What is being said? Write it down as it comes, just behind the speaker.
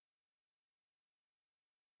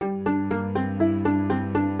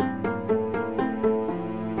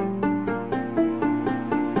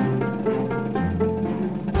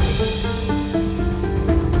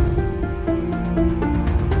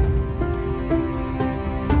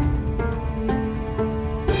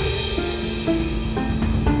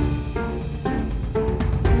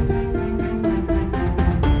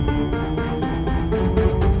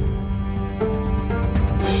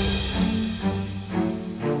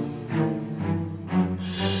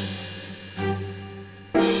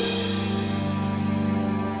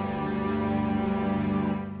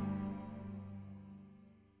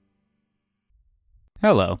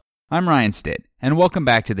Hello, I'm Ryan Stitt, and welcome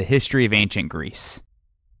back to the History of Ancient Greece.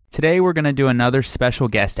 Today we're going to do another special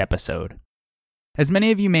guest episode. As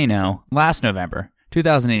many of you may know, last November,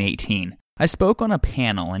 2018, I spoke on a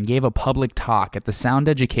panel and gave a public talk at the Sound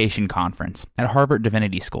Education Conference at Harvard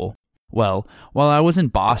Divinity School. Well, while I was in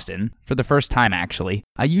Boston, for the first time actually,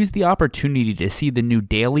 I used the opportunity to see the new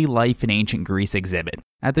Daily Life in Ancient Greece exhibit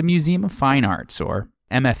at the Museum of Fine Arts, or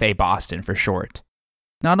MFA Boston for short.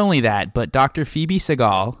 Not only that, but Dr. Phoebe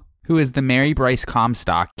Segal, who is the Mary Bryce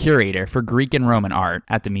Comstock curator for Greek and Roman art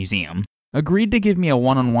at the museum, agreed to give me a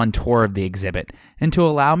one-on-one tour of the exhibit and to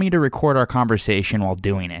allow me to record our conversation while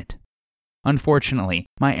doing it. Unfortunately,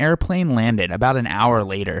 my airplane landed about an hour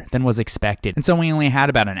later than was expected, and so we only had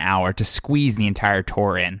about an hour to squeeze the entire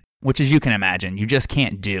tour in, which as you can imagine, you just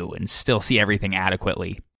can't do and still see everything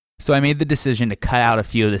adequately. So I made the decision to cut out a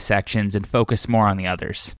few of the sections and focus more on the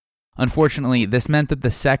others. Unfortunately, this meant that the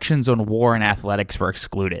sections on war and athletics were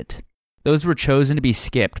excluded. Those were chosen to be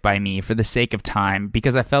skipped by me for the sake of time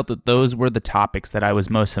because I felt that those were the topics that I was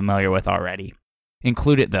most familiar with already.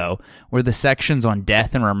 Included, though, were the sections on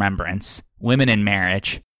death and remembrance, women and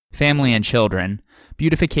marriage, family and children,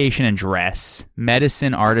 beautification and dress,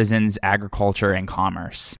 medicine, artisans, agriculture, and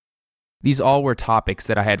commerce. These all were topics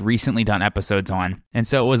that I had recently done episodes on, and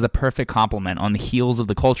so it was the perfect complement on the heels of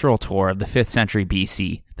the cultural tour of the 5th century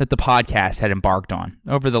BC that the podcast had embarked on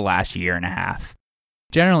over the last year and a half.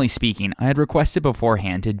 Generally speaking, I had requested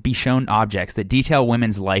beforehand to be shown objects that detail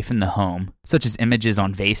women's life in the home, such as images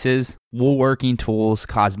on vases, woolworking tools,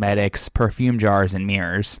 cosmetics, perfume jars, and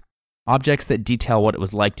mirrors. Objects that detail what it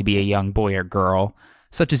was like to be a young boy or girl,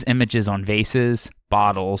 such as images on vases,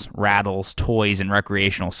 bottles, rattles, toys, and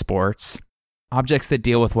recreational sports. Objects that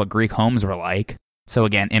deal with what Greek homes were like. So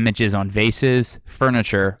again, images on vases,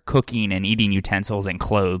 furniture, cooking and eating utensils, and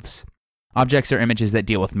clothes. Objects or images that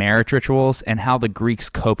deal with marriage rituals and how the Greeks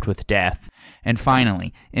coped with death. And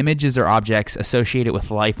finally, images or objects associated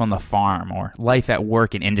with life on the farm or life at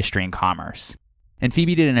work in industry and commerce. And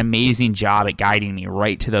Phoebe did an amazing job at guiding me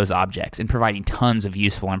right to those objects and providing tons of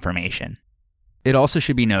useful information. It also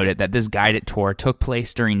should be noted that this guided tour took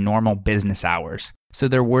place during normal business hours, so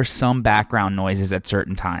there were some background noises at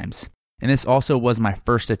certain times. And this also was my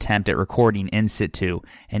first attempt at recording in situ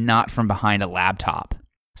and not from behind a laptop.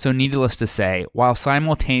 So needless to say, while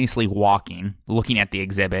simultaneously walking, looking at the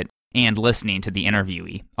exhibit, and listening to the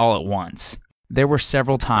interviewee all at once, there were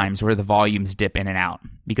several times where the volumes dip in and out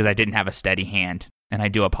because I didn't have a steady hand, and I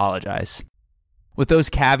do apologize. With those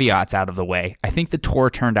caveats out of the way, I think the tour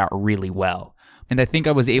turned out really well, and I think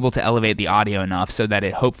I was able to elevate the audio enough so that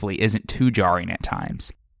it hopefully isn't too jarring at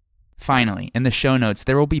times. Finally, in the show notes,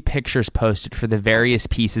 there will be pictures posted for the various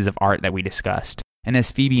pieces of art that we discussed. And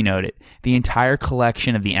as Phoebe noted, the entire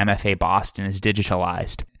collection of the MFA Boston is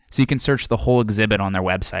digitalized, so you can search the whole exhibit on their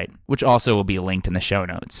website, which also will be linked in the show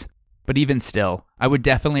notes. But even still, I would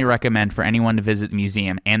definitely recommend for anyone to visit the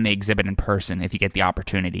museum and the exhibit in person if you get the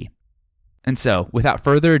opportunity. And so, without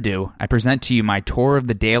further ado, I present to you my tour of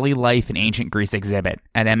the Daily Life in Ancient Greece exhibit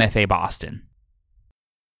at MFA Boston.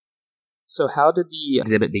 So how did the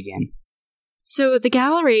exhibit begin? So the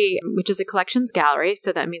gallery, which is a collections gallery,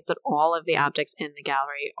 so that means that all of the objects in the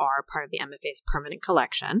gallery are part of the MFA's permanent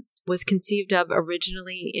collection, was conceived of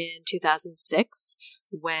originally in 2006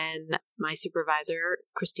 when my supervisor,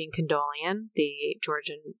 Christine Condolian, the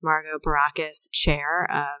Georgian Margot Barakis Chair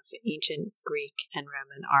of Ancient Greek and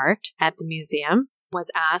Roman Art at the museum,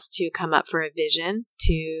 was asked to come up for a vision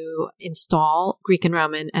to install Greek and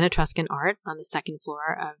Roman and Etruscan art on the second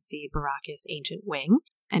floor of the Barakis Ancient Wing.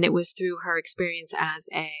 And it was through her experience as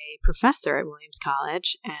a professor at Williams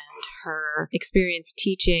College and her experience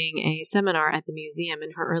teaching a seminar at the museum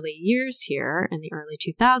in her early years here in the early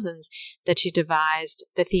 2000s that she devised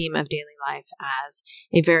the theme of daily life as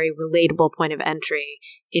a very relatable point of entry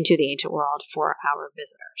into the ancient world for our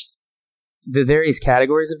visitors. The various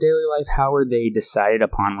categories of daily life, how were they decided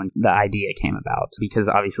upon when the idea came about? Because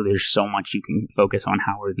obviously there's so much you can focus on.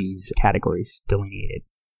 How are these categories delineated?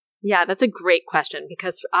 Yeah, that's a great question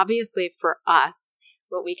because obviously for us,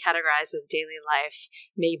 what we categorize as daily life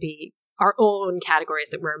may be our own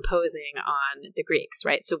categories that we're imposing on the Greeks,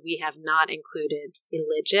 right? So we have not included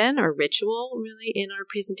religion or ritual really in our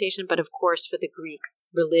presentation, but of course for the Greeks,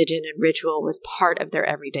 religion and ritual was part of their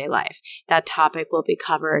everyday life. That topic will be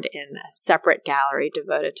covered in a separate gallery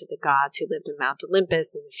devoted to the gods who lived in Mount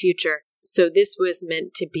Olympus in the future. So this was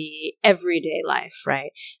meant to be everyday life,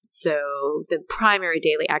 right? So the primary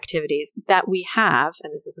daily activities that we have,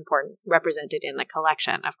 and this is important, represented in the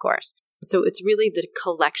collection, of course, So it's really the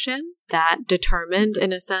collection that determined,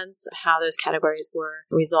 in a sense, how those categories were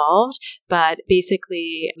resolved. But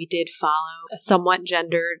basically, we did follow a somewhat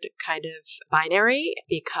gendered kind of binary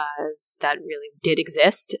because that really did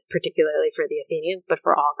exist, particularly for the Athenians, but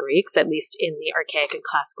for all Greeks, at least in the archaic and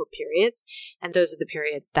classical periods. And those are the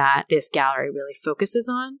periods that this gallery really focuses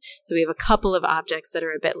on. So we have a couple of objects that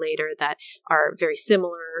are a bit later that are very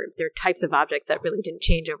similar. They're types of objects that really didn't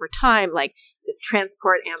change over time, like this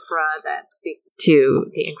transport amphora that speaks to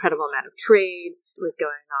the incredible amount of trade that was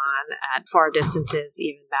going on at far distances,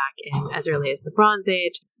 even back in as early as the Bronze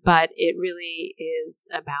Age. But it really is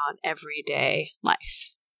about everyday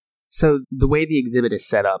life. So the way the exhibit is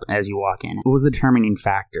set up as you walk in, what was the determining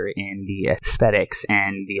factor in the aesthetics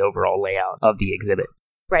and the overall layout of the exhibit?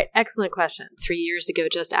 Right. Excellent question. 3 years ago,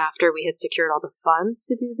 just after we had secured all the funds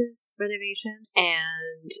to do this renovation,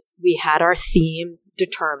 and we had our themes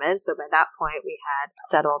determined. So by that point, we had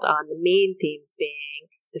settled on the main themes being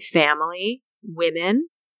the family, women,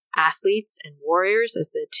 athletes, and warriors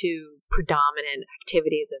as the two predominant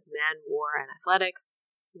activities of men, war, and athletics.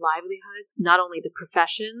 Livelihood, not only the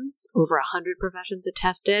professions, over 100 professions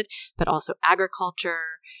attested, but also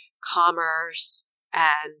agriculture, commerce,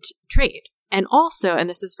 and trade. And also, and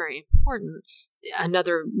this is very important,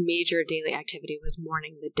 another major daily activity was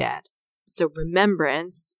mourning the dead. So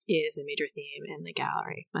remembrance is a major theme in the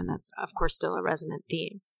gallery, and that's, of course, still a resonant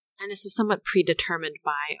theme. And this was somewhat predetermined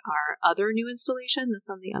by our other new installation that's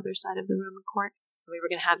on the other side of the Roman court. We were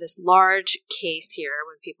going to have this large case here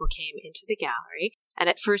when people came into the gallery, and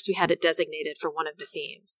at first we had it designated for one of the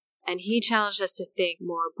themes. And he challenged us to think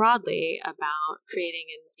more broadly about creating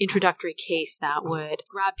an introductory case that would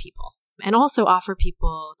grab people and also offer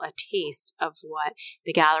people a taste of what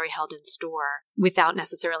the gallery held in store without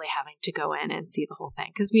necessarily having to go in and see the whole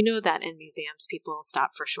thing. Because we know that in museums, people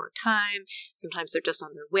stop for a short time. Sometimes they're just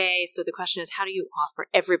on their way. So the question is, how do you offer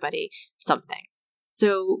everybody something?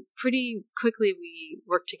 So pretty quickly we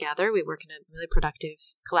worked together. We work in a really productive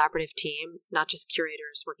collaborative team, not just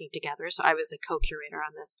curators working together. So I was a co-curator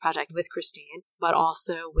on this project with Christine, but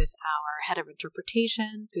also with our head of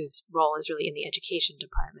interpretation, whose role is really in the education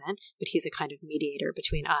department, but he's a kind of mediator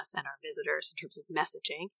between us and our visitors in terms of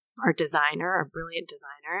messaging. Our designer, our brilliant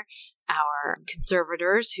designer, our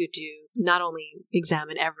conservators who do not only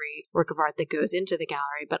examine every work of art that goes into the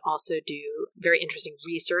gallery, but also do very interesting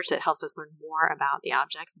research that helps us learn more about the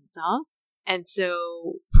objects themselves. And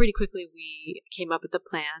so pretty quickly we came up with a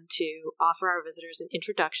plan to offer our visitors an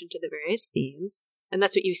introduction to the various themes. And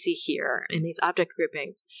that's what you see here in these object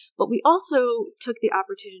groupings. But we also took the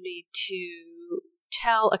opportunity to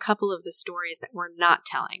tell a couple of the stories that we're not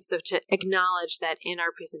telling. So to acknowledge that in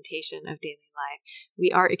our presentation of daily life, we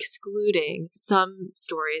are excluding some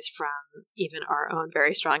stories from even our own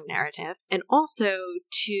very strong narrative, and also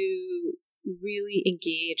to really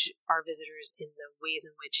engage our visitors in the ways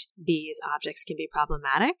in which these objects can be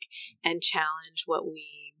problematic and challenge what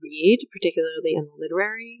we read, particularly in the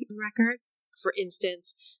literary record. For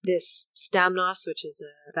instance, this stamnos, which is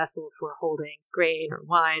a vessel for holding grain or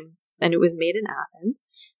wine, and it was made in Athens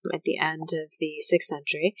at the end of the 6th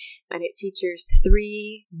century, and it features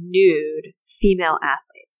 3 nude female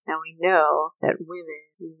athletes. Now we know that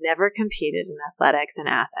women never competed in athletics in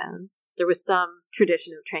Athens. There was some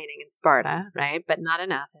tradition of training in Sparta, right, but not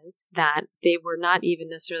in Athens, that they were not even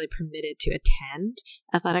necessarily permitted to attend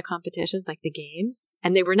athletic competitions like the games,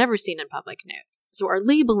 and they were never seen in public nude. So our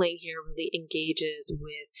labeling here really engages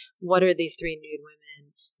with what are these 3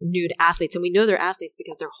 nude athletes. And we know they're athletes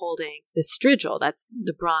because they're holding the strigil. That's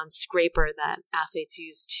the bronze scraper that athletes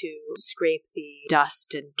use to scrape the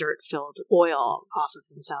dust and dirt-filled oil off of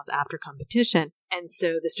themselves after competition. And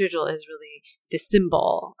so the strigil is really the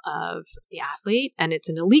symbol of the athlete, and it's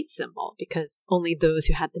an elite symbol because only those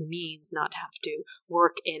who had the means not to have to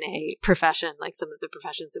work in a profession like some of the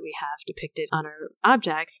professions that we have depicted on our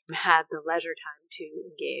objects had the leisure time to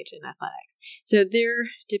engage in athletics. So they're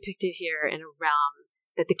depicted here in a realm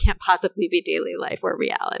that they can't possibly be daily life or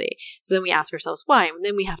reality. So then we ask ourselves why, and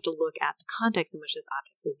then we have to look at the context in which this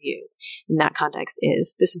object was used. And that context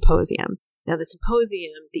is the symposium. Now the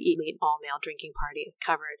symposium, the elite all-male drinking party, is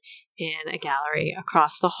covered in a gallery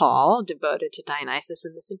across the hall devoted to Dionysus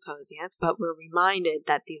and the symposium, but we're reminded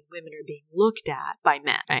that these women are being looked at by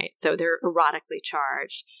men, right? So they're erotically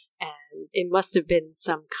charged, and it must have been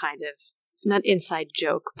some kind of not inside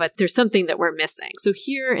joke, but there's something that we're missing. So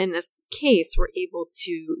here in this case, we're able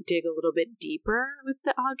to dig a little bit deeper with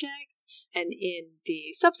the objects. And in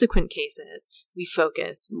the subsequent cases, we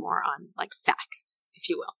focus more on like facts, if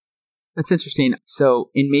you will. That's interesting. So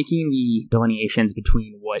in making the delineations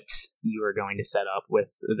between what you are going to set up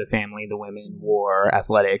with the family, the women, war,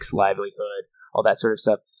 athletics, livelihood, all that sort of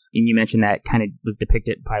stuff, and you mentioned that kind of was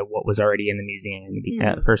depicted by what was already in the museum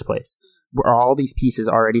in the first place. Were all these pieces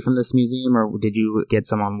already from this museum, or did you get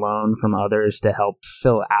some on loan from others to help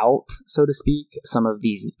fill out, so to speak, some of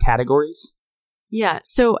these categories? Yeah,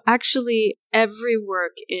 so actually every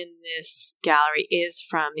work in this gallery is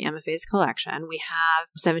from the MFA's collection. We have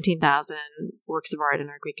 17,000 works of art in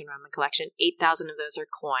our Greek and Roman collection. 8,000 of those are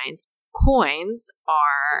coins. Coins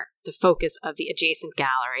are the focus of the adjacent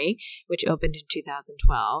gallery, which opened in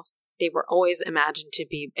 2012. They were always imagined to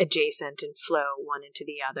be adjacent and flow one into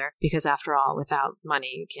the other because, after all, without money,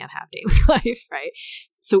 you can't have daily life, right?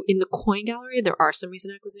 So in the coin gallery, there are some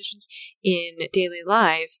recent acquisitions. In daily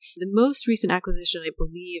life, the most recent acquisition, I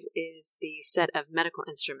believe, is the set of medical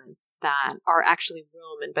instruments that are actually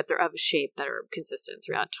Roman, but they're of a shape that are consistent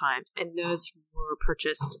throughout time. And those were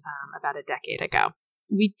purchased about a decade ago.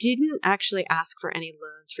 We didn't actually ask for any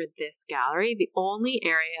loans for this gallery. The only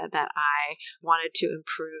area that I wanted to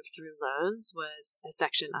improve through loans was a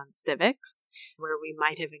section on civics, where we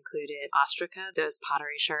might have included ostraca, those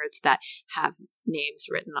pottery shards that have names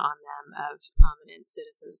written on them of prominent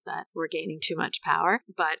citizens that were gaining too much power.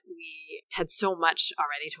 But we had so much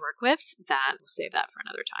already to work with that we'll save that for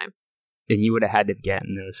another time. And you would have had to have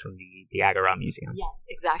gotten those from the Agora Museum. Yes,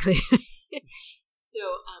 exactly.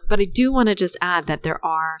 But I do want to just add that there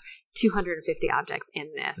are 250 objects in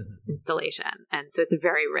this installation. And so it's a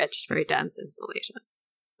very rich, very dense installation.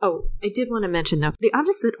 Oh, I did want to mention, though, the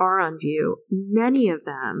objects that are on view, many of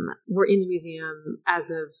them were in the museum as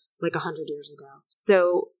of like 100 years ago.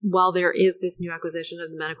 So while there is this new acquisition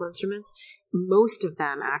of the medical instruments, most of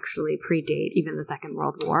them actually predate even the Second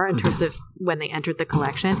World War in terms of when they entered the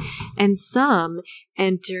collection. And some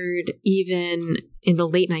entered even in the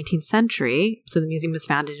late 19th century. So the museum was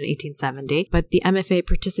founded in 1870, but the MFA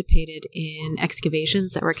participated in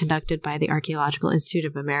excavations that were conducted by the Archaeological Institute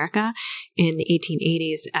of America in the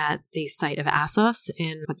 1880s at the site of Assos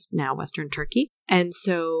in what's now Western Turkey. And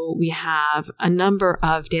so we have a number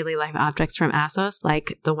of daily life objects from Assos,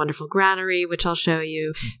 like the wonderful granary, which I'll show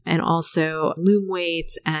you, and also loom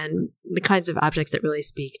weights and the kinds of objects that really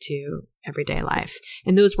speak to everyday life.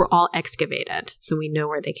 And those were all excavated, so we know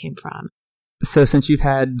where they came from. So since you've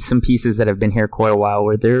had some pieces that have been here quite a while,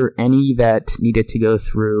 were there any that needed to go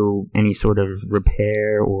through any sort of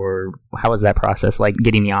repair, or how was that process like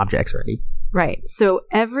getting the objects ready? Right. So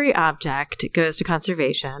every object goes to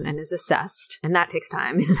conservation and is assessed, and that takes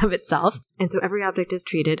time in and of itself. And so every object is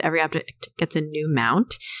treated. Every object gets a new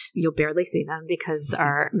mount. You'll barely see them because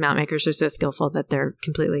our mount makers are so skillful that they're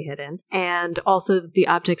completely hidden. And also the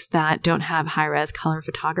objects that don't have high-res color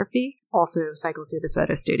photography also cycle through the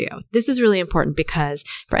photo studio. This is really important because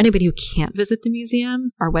for anybody who can't visit the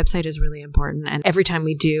museum, our website is really important. And every time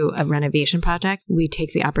we do a renovation project, we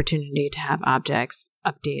take the opportunity to have objects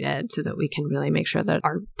updated so that we can really make sure that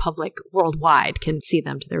our public worldwide can see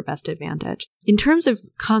them to their best advantage. In terms of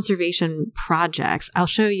conservation projects, I'll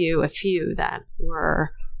show you a few that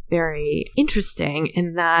were very interesting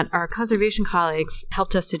in that our conservation colleagues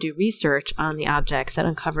helped us to do research on the objects that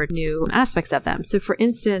uncovered new aspects of them. So for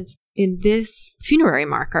instance, in this funerary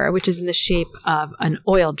marker, which is in the shape of an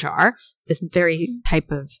oil jar, this very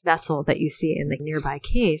type of vessel that you see in the nearby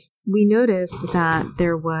case, we noticed that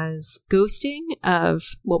there was ghosting of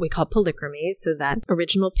what we call polychromy, so that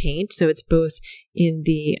original paint. So it's both in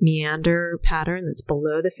the meander pattern that's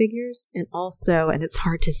below the figures, and also, and it's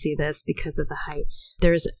hard to see this because of the height,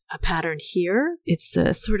 there's a pattern here. It's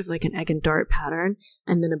a sort of like an egg and dart pattern,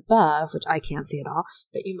 and then above, which I can't see at all,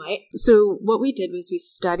 but you might. So what we did was we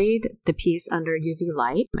studied the piece under UV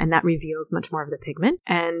light, and that reveals much more of the pigment.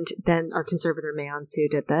 And then our conservator, Mayon Su,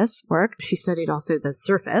 did this work. She studied also the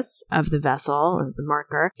surface of the vessel or the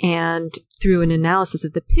marker, and through an analysis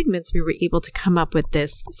of the pigments, we were able to come up with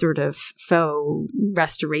this sort of faux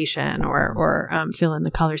restoration or fill in the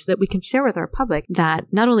colors so that we can share with our public that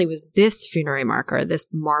not only was this funerary marker, this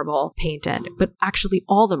marble painted, but actually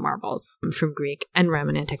all the marbles from Greek and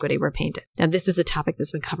Roman antiquity were painted. Now, this is a topic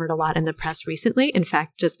that's been covered a lot in the press recently. In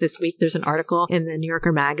fact, just this week, there's an article in the New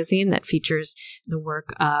Yorker magazine that features the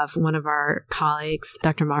work of one of our colleagues,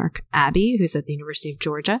 Dr. Mark Abbey, who's at the University of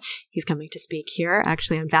Georgia, He's coming to speak here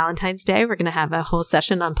actually on Valentine's Day. We're going to have a whole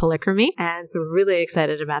session on polychromy. And so we're really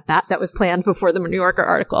excited about that. That was planned before the New Yorker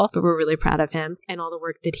article, but we're really proud of him and all the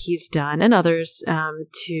work that he's done and others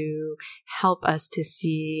to help us to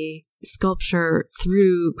see sculpture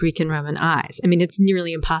through Greek and Roman eyes. I mean, it's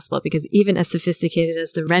nearly impossible because even as sophisticated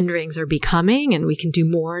as the renderings are becoming, and we can do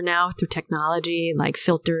more now through technology like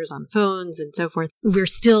filters on phones and so forth, we're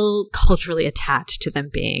still culturally attached to them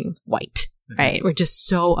being white. Right. We're just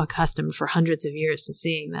so accustomed for hundreds of years to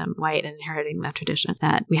seeing them white and inheriting that tradition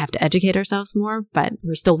that we have to educate ourselves more, but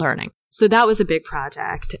we're still learning. So that was a big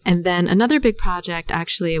project. And then another big project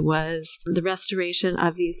actually was the restoration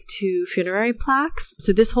of these 2 funerary plaques.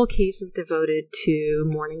 So this whole case is devoted to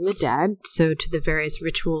mourning the dead. So to the various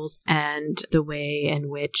rituals and the way in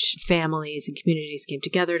which families and communities came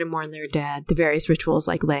together to mourn their dead. The various rituals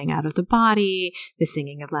like laying out of the body, the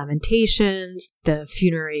singing of lamentations, the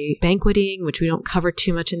funerary banqueting, which we don't cover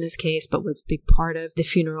too much in this case, but was a big part of the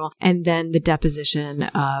funeral. And then the deposition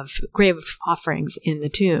of grave offerings in the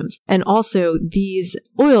tombs. And also these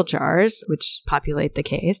oil jars, which populate the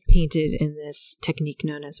case, painted in this technique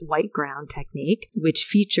known as white ground technique, which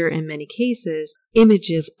feature in many cases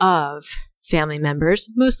images of family members,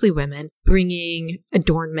 mostly women, bringing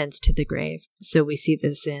adornments to the grave. So we see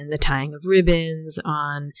this in the tying of ribbons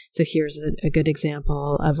on, so here's a good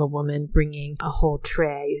example of a woman bringing a whole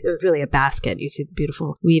tray. It was really a basket. You see the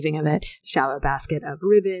beautiful weaving of it, shallow basket of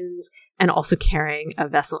ribbons, and also carrying a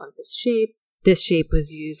vessel of this shape. This shape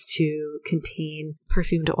was used to contain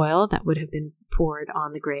perfumed oil that would have been poured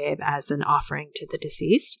on the grave as an offering to the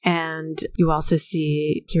deceased. And you also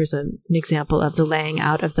see, here's an example of the laying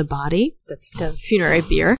out of the body. That's the funerary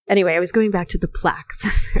bier. Anyway, I was going back to the plaques.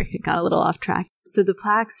 Sorry, I got a little off track. So the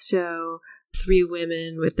plaques show 3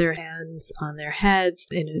 women with their hands on their heads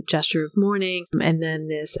in a gesture of mourning. And then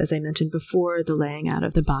this, as I mentioned before, the laying out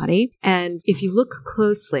of the body. And if you look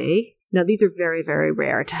closely, now, these are very, very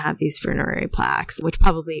rare to have these funerary plaques, which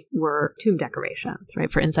probably were tomb decorations,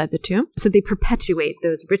 right, for inside the tomb. So they perpetuate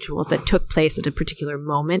those rituals that took place at a particular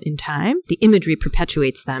moment in time. The imagery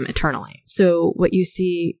perpetuates them eternally. So what you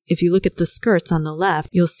see, if you look at the skirts on the left,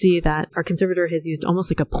 you'll see that our conservator has used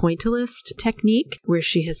almost like a pointillist technique where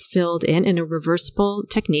she has filled in a reversible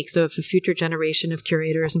technique. So if a future generation of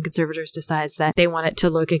curators and conservators decides that they want it to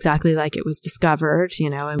look exactly like it was discovered,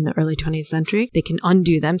 in the early 20th century, they can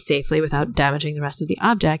undo them safely without damaging the rest of the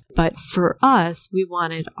object. But for us, we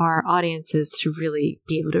wanted our audiences to really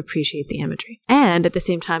be able to appreciate the imagery. And at the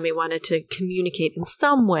same time, we wanted to communicate in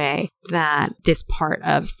some way that this part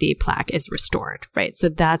of the plaque is restored, right? So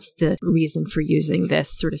that's the reason for using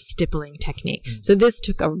this sort of stippling technique. So this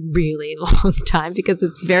took a really long time because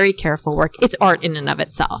it's very careful work. It's art in and of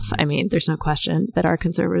itself. I mean, there's no question that our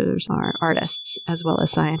conservators are artists as well as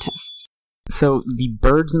scientists. So the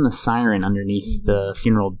birds and the siren underneath the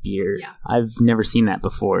funeral bier, I've never seen that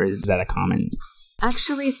before. Is that a common?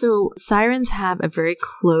 Actually, so sirens have a very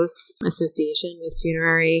close association with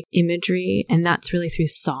funerary imagery, and that's really through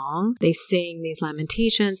song. They sing these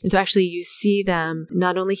lamentations. And so actually you see them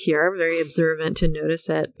not only here, very observant to notice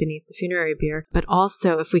it beneath the funerary bier, but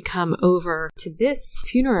also if we come over to this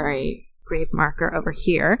funerary grave marker over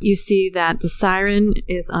here, you see that the siren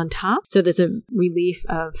is on top. So there's a relief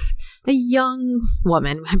of a young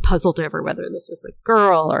woman. I puzzled over whether this was a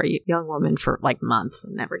girl or a young woman for like months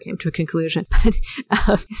and never came to a conclusion. But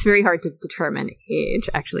it's very hard to determine age,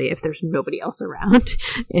 actually, if there's nobody else around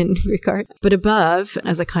in regard. But above,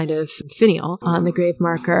 as a kind of finial on the grave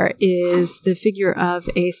marker, is the figure of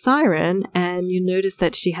a siren. And you notice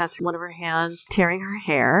that she has one of her hands tearing her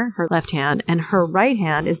hair, her left hand, and her right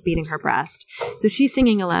hand is beating her breast. So she's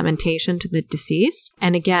singing a lamentation to the deceased.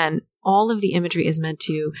 And again, all of the imagery is meant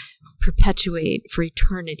to perpetuate for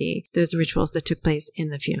eternity those rituals that took place in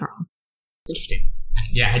the funeral. Interesting.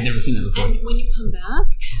 Yeah, I had never seen that before. And when you come back,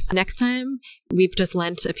 next time, we've just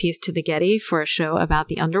lent a piece to the Getty for a show about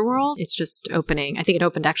the underworld. It's just opening. I think it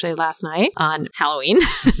opened actually last night on Halloween,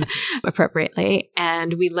 appropriately.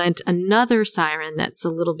 And we lent another siren that's a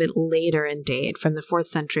little bit later in date from the 4th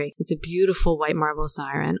century. It's a beautiful white marble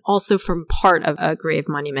siren, also from part of a grave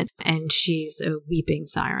monument. And she's a weeping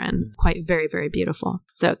siren, quite very, very beautiful.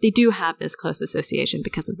 So they do have this close association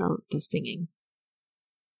because of the singing.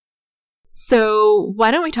 So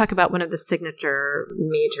why don't we talk about one of the signature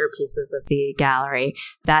major pieces of the gallery?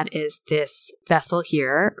 That is this vessel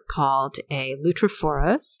here called a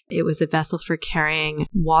lutrophoros. It was a vessel for carrying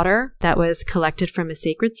water that was collected from a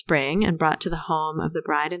sacred spring and brought to the home of the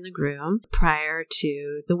bride and the groom prior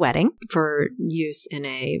to the wedding for use in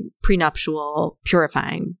a prenuptial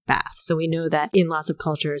purifying bath. So we know that in lots of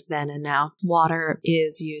cultures then and now, water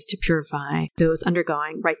is used to purify those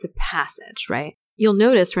undergoing rites of passage, right? You'll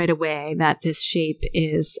notice right away that this shape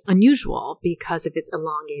is unusual because of its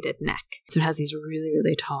elongated neck. So it has these really,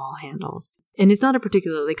 really tall handles. And it's not a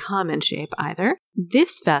particularly common shape either.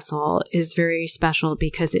 This vessel is very special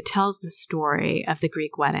because it tells the story of the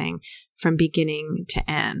Greek wedding from beginning to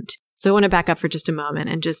end. So I want to back up for just a moment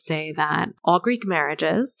and just say that all Greek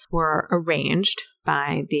marriages were arranged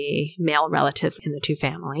by the male relatives in the two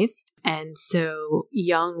families. And so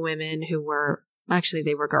young women who were actually,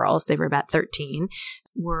 they were girls. They were about 13,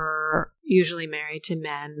 were usually married to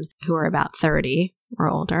men who were about 30 or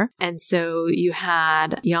older. And so you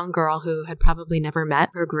had a young girl who had probably never met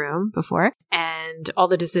her groom before, and all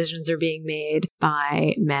the decisions are being made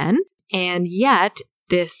by men. And yet,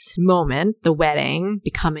 this moment, the wedding,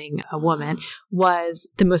 becoming a woman, was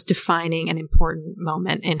the most defining and important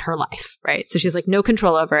moment in her life, right? So she's like no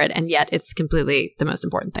control over it, and yet it's completely the most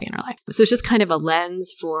important thing in her life. So it's just kind of a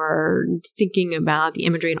lens for thinking about the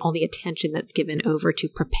imagery and all the attention that's given over to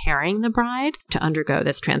preparing the bride to undergo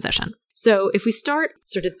this transition. So if we start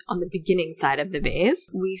sort of on the beginning side of the vase,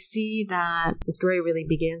 we see that the story really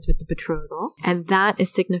begins with the betrothal, and that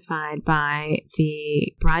is signified by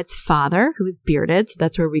the bride's father, who is bearded. So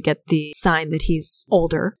that's where we get the sign that he's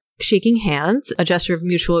older, shaking hands, a gesture of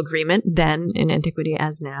mutual agreement then in antiquity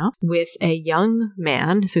as now, with a young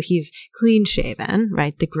man. So he's clean shaven,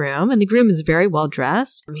 right? The groom. And the groom is very well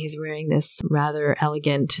dressed. He's wearing this rather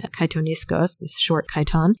elegant kaitoniskos, this short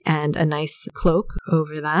chiton, and a nice cloak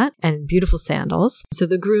over that, and beautiful sandals. So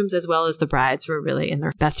the grooms as well as the brides were really in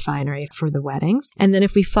their best finery for the weddings. And then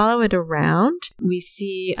if we follow it around, we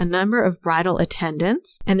see a number of bridal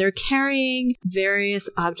attendants, and they're carrying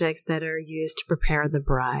various objects that are used to prepare the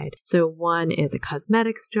bride. So one is a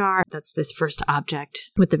cosmetics jar. That's this first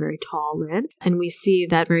object with the very tall lid. And we see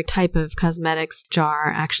that very type of cosmetics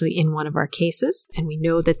jar actually in one of our cases. And we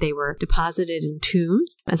know that they were deposited in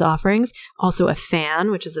tombs as offerings. Also a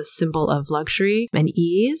fan, which is a symbol of luxury and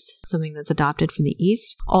ease, something that's adopted from the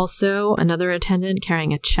East. Also another attendant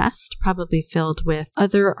carrying a chest, probably filled with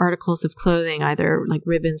other articles of clothing, either like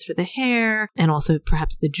ribbons for the hair and also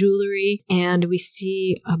perhaps the jewelry. And we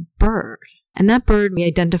see a bird. And that bird we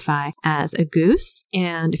identify as a goose.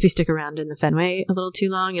 And if you stick around in the Fenway a little too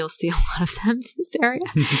long, you'll see a lot of them in this area.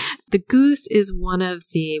 The goose is one of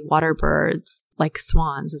the water birds, like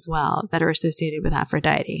swans as well, that are associated with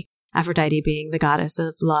Aphrodite. Aphrodite being the goddess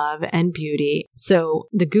of love and beauty. So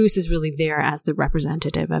the goose is really there as the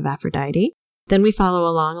representative of Aphrodite. Then we follow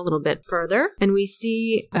along a little bit further, and we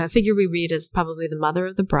see a figure we read as probably the mother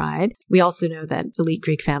of the bride. We also know that elite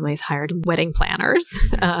Greek families hired wedding planners,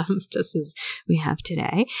 just as we have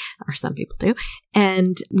today, or some people do.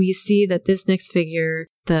 And we see that this next figure,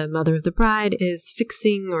 the mother of the bride, is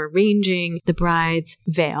fixing or arranging the bride's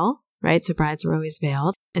veil, right? So brides were always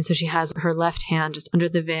veiled. And so she has her left hand just under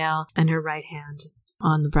the veil and her right hand just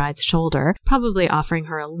on the bride's shoulder, probably offering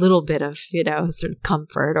her a little bit of, sort of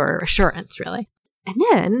comfort or assurance, really. And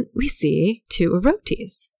then we see two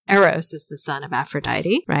Erotes. Eros is the son of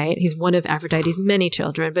Aphrodite, right? He's one of Aphrodite's many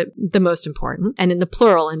children, but the most important. And in the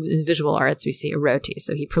plural, in visual arts, we see Erotes.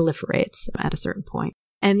 So he proliferates at a certain point.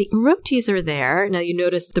 And the Erotes are there. Now you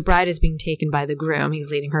notice the bride is being taken by the groom.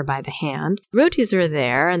 He's leading her by the hand. Erotes are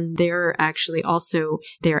there, and they're actually also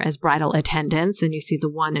there as bridal attendants. And you see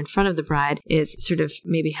the one in front of the bride is sort of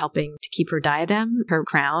maybe helping to keep her diadem, her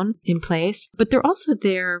crown in place. But they're also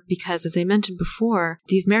there because, as I mentioned before,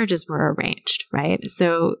 these marriages were arranged, right?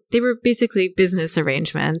 So they were basically business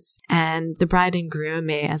arrangements, and the bride and groom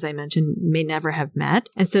may, as I mentioned, may never have met.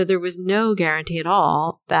 And so there was no guarantee at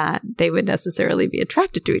all that they would necessarily be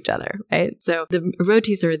attracted to each other, right? So the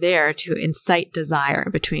Erotes are there to incite desire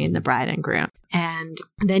between the bride and groom. And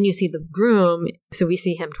then you see the groom, so we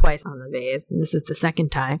see him twice on the vase, and this is the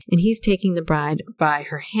second time, and he's taking the bride by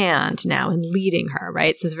her hand now and leading her,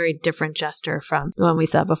 right? So it's a very different gesture from the one we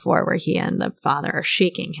saw before where he and the father are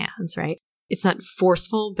shaking hands, right? It's not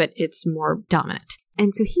forceful, but it's more dominant.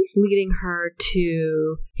 And so he's leading her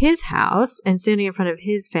to his house, and standing in front of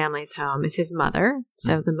his family's home is his mother,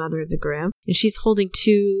 so the mother of the groom. And she's holding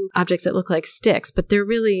two objects that look like sticks, but they're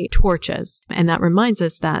really torches. And that reminds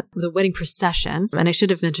us that the wedding procession, and I should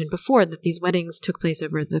have mentioned before that these weddings took place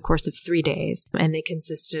over the course of 3 days, and they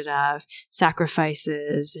consisted of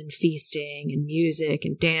sacrifices and feasting and music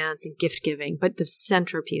and dance and gift giving. But the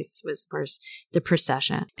centerpiece was, of course, the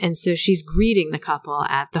procession. And so she's greeting the couple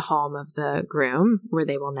at the home of the groom, where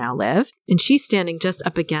they will now live. And she's standing just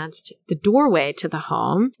up against the doorway to the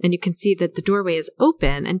home. And you can see that the doorway is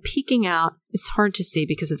open, and peeking out, it's hard to see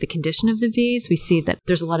because of the condition of the vase. We see that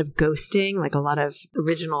there's a lot of ghosting, like a lot of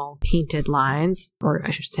original painted lines, or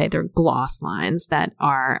I should say they're gloss lines that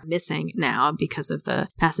are missing now because of the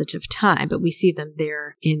passage of time. But we see them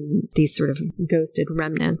there in these sort of ghosted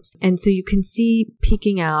remnants. And so you can see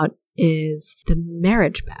peeking out is the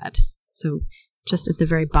marriage bed. So just at the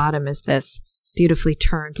very bottom is this beautifully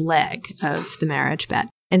turned leg of the marriage bed.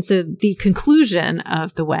 And so the conclusion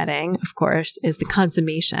of the wedding, of course, is the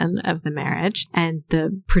consummation of the marriage and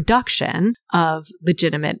the production of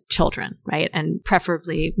legitimate children, right? And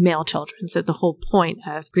preferably male children. So the whole point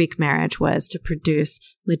of Greek marriage was to produce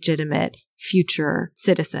legitimate future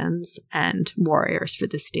citizens and warriors for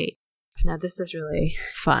the state. Now, this is really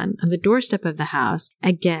fun. On the doorstep of the house,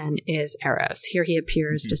 again, is Eros. Here he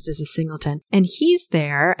appears just as a singleton. And he's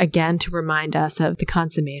there, again, to remind us of the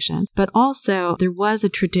consummation. But also, there was a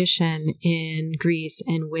tradition in Greece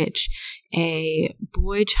in which a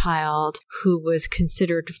boy child who was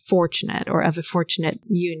considered fortunate or of a fortunate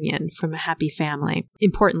union from a happy family,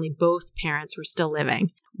 importantly, both parents were still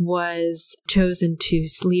living, was chosen to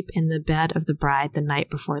sleep in the bed of the bride the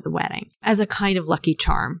night before the wedding as a kind of lucky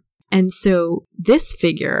charm. And so this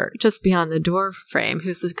figure, just beyond the door frame,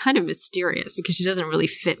 who's kind of mysterious because she doesn't really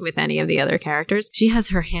fit with any of the other characters, she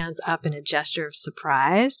has her hands up in a gesture of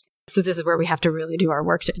surprise. So this is where we have to really do our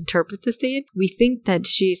work to interpret the scene. We think that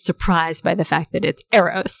she's surprised by the fact that it's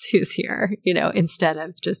Eros who's here, instead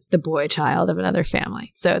of just the boy child of another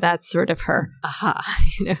family. So that's sort of her aha,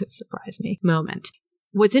 surprise me moment.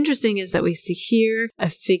 What's interesting is that we see here a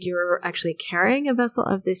figure actually carrying a vessel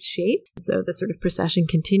of this shape. So the sort of procession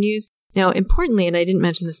continues. Now, importantly, and I didn't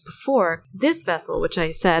mention this before, this vessel, which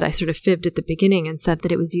I said, I sort of fibbed at the beginning and said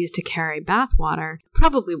that it was used to carry bath water,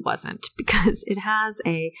 probably wasn't, because it has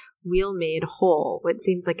a wheel-made hole, what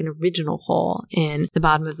seems like an original hole in the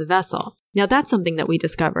bottom of the vessel. Now, that's something that we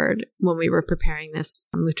discovered when we were preparing this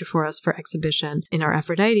Lutrophoros for exhibition in our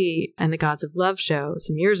Aphrodite and the Gods of Love show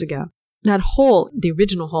some years ago. That hole, the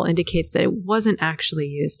original hole, indicates that it wasn't actually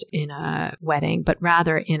used in a wedding, but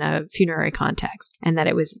rather in a funerary context, and that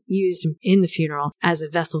it was used in the funeral as a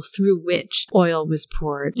vessel through which oil was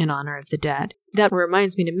poured in honor of the dead. That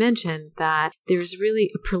reminds me to mention that there's really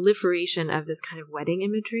a proliferation of this kind of wedding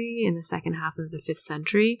imagery in the second half of the 5th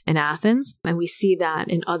century in Athens. And we see that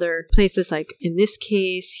in other places, like in this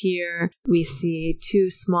case here, we see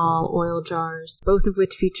 2 small oil jars, both of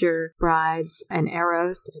which feature brides and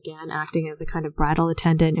Eros, again, acting as a kind of bridal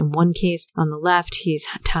attendant. In one case, on the left, he's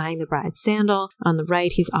tying the bride's sandal. On the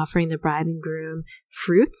right, he's offering the bride and groom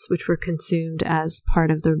fruits, which were consumed as part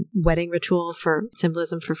of the wedding ritual for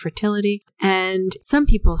symbolism for fertility. And some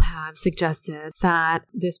people have suggested that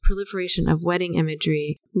this proliferation of wedding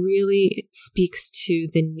imagery really speaks to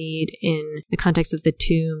the need in the context of the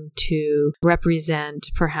tomb to represent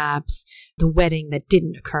perhaps the wedding that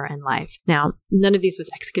didn't occur in life. Now, none of these was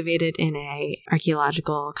excavated in a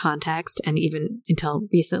archaeological context, and even until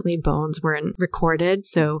recently, bones weren't recorded,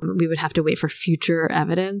 so we would have to wait for future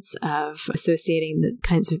evidence of associating the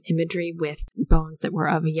kinds of imagery with bones that were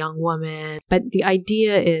of a young woman. But the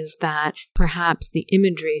idea is that perhaps the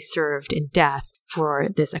imagery served in death for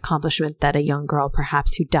this accomplishment that a young girl,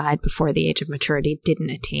 perhaps who died before the age of maturity, didn't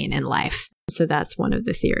attain in life. So that's one of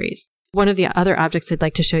the theories. One of the other objects I'd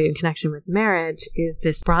like to show you in connection with marriage is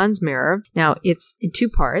this bronze mirror. Now, it's in 2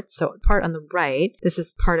 parts. So part on the right, this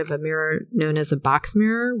is part of a mirror known as a box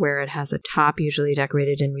mirror, where it has a top usually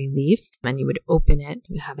decorated in relief, and you would open it,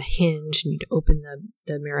 you would have a hinge, and you'd open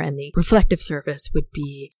the mirror, and the reflective surface would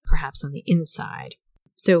be perhaps on the inside.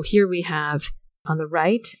 So here we have on the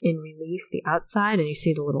right, in relief, the outside, and you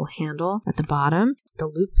see the little handle at the bottom, the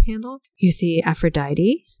loop handle. You see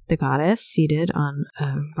Aphrodite, the goddess, seated on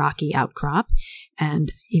a rocky outcrop,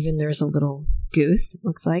 and even there's a little goose, it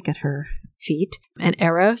looks like, at her feet. And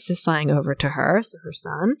Eros is flying over to her, so her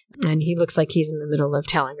son, and he looks like he's in the middle of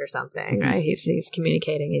telling her something, right? He's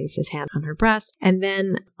communicating, and he's his hand on her breast. And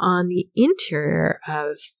then on the interior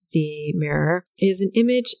of the mirror is an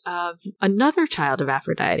image of another child of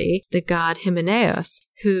Aphrodite, the god Hymenaeus,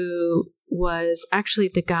 who was actually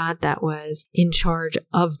the god that was in charge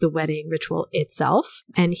of the wedding ritual itself.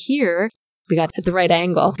 And here we got at the right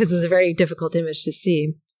angle because it's a very difficult image to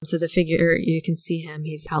see. So the figure, you can see him,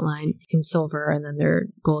 he's outlined in silver and then there are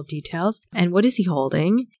gold details. And what is he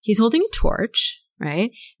holding? He's holding a torch,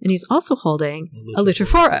 right? And he's also holding a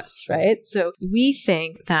luteforos, right? So we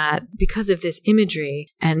think that because of this imagery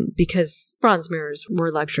and because bronze mirrors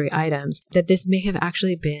were luxury items, that this may have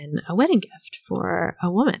actually been a wedding gift for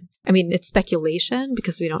a woman. I mean, it's speculation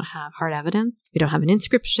because we don't have hard evidence. We don't have an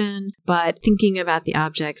inscription, but thinking about the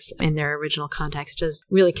objects in their original context does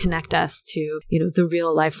really connect us to, the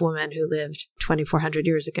real life woman who lived 2,400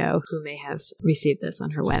 years ago who may have received this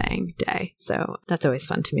on her wedding day. So that's always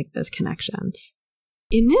fun to make those connections.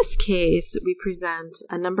 In this case, we present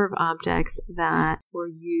a number of objects that were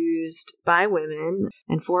used by women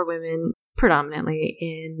and for women predominantly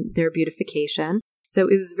in their beautification. So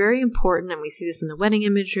it was very important, and we see this in the wedding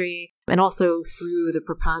imagery and also through the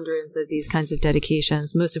preponderance of these kinds of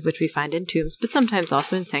dedications, most of which we find in tombs, but sometimes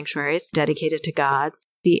also in sanctuaries dedicated to gods.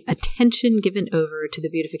 The attention given over to the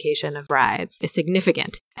beautification of brides is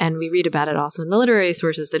significant. And we read about it also in the literary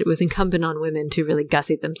sources that it was incumbent on women to really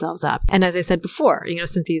gussy themselves up. And as I said before,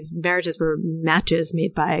 since these marriages were matches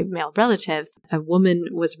made by male relatives, a woman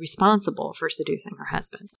was responsible for seducing her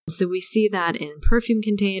husband. So we see that in perfume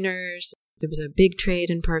containers. There was a big trade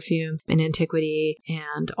in perfume in antiquity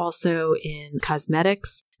and also in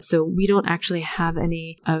cosmetics. So we don't actually have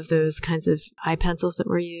any of those kinds of eye pencils that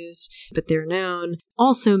were used, but they're known.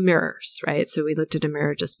 Also mirrors, right? So we looked at a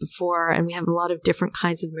mirror just before, and we have a lot of different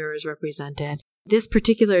kinds of mirrors represented. This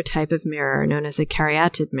particular type of mirror, known as a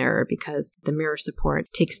caryatid mirror, because the mirror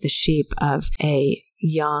support takes the shape of a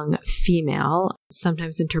young female,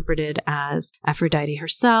 sometimes interpreted as Aphrodite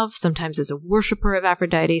herself, sometimes as a worshiper of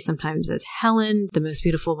Aphrodite, sometimes as Helen, the most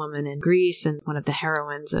beautiful woman in Greece and one of the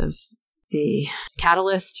heroines of the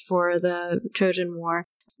catalyst for the Trojan War.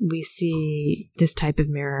 We see this type of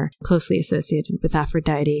mirror closely associated with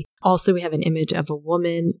Aphrodite. Also, we have an image of a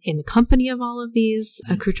woman in the company of all of these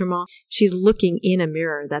accoutrements. She's looking in a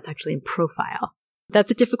mirror that's actually in profile. That's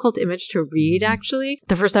a difficult image to read, actually.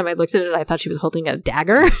 The first time I looked at it, I thought she was holding a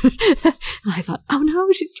dagger. And I thought, oh no,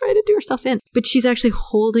 she's trying to do herself in. But she's actually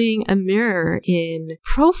holding a mirror in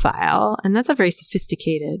profile. And that's a very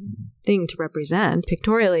sophisticated thing to represent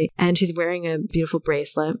pictorially. And she's wearing a beautiful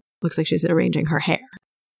bracelet. Looks like she's arranging her hair.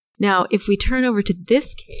 Now, if we turn over to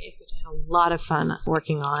this case, which I had a lot of fun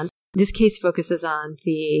working on, this case focuses on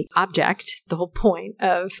the object, the whole point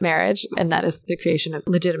of marriage, and that is the creation of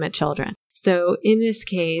legitimate children. So in this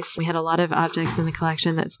case, we had a lot of objects in the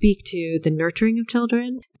collection that speak to the nurturing of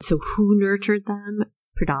children. So who nurtured them?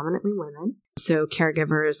 Predominantly women. So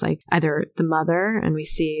caregivers like either the mother, and we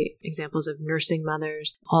see examples of nursing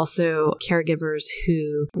mothers, also caregivers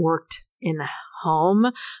who worked in the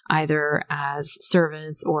home, either as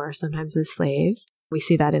servants or sometimes as slaves. We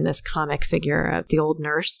see that in this comic figure of the old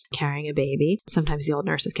nurse carrying a baby. Sometimes the old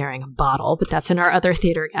nurse is carrying a bottle, but that's in our other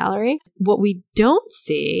theater gallery. What we don't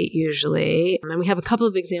see usually, and we have a couple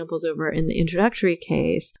of examples over in the introductory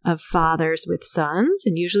case of fathers with sons,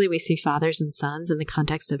 and usually we see fathers and sons in the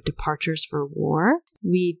context of departures for war.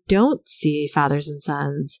 We don't see fathers and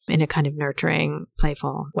sons in a kind of nurturing,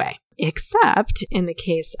 playful way. Except in the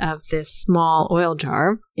case of this small oil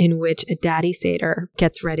jar in which a daddy satyr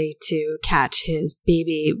gets ready to catch his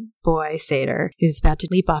baby boy satyr who's about to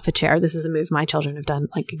leap off a chair. This is a move my children have done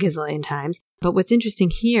like a gazillion times. But what's interesting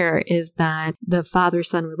here is that the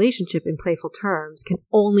father-son relationship in playful terms can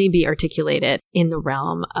only be articulated in the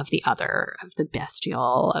realm of the other, of the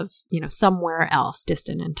bestial, of, somewhere else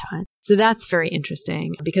distant in time. So that's very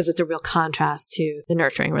interesting because it's a real contrast to the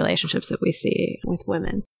nurturing relationships that we see with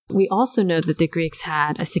women. We also know that the Greeks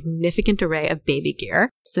had a significant array of baby gear.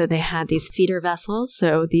 So they had these feeder vessels.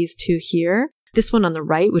 So these two here, this one on the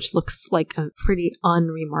right, which looks like a pretty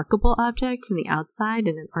unremarkable object from the outside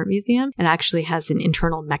in an art museum, and actually has an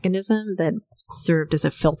internal mechanism that served as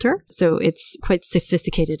a filter. So it's quite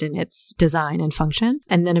sophisticated in its design and function.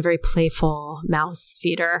 And then a very playful mouse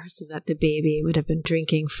feeder so that the baby would have been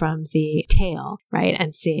drinking from the tail, right?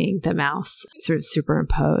 And seeing the mouse sort of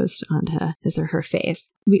superimposed onto his or her face.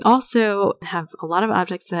 We also have a lot of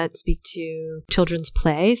objects that speak to children's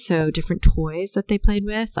play, so different toys that they played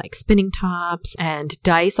with, like spinning tops and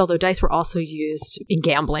dice, although dice were also used in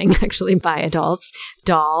gambling, actually, by adults.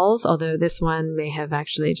 Dolls, although this one may have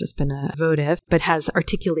actually just been a votive, but has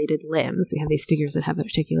articulated limbs. We have these figures that have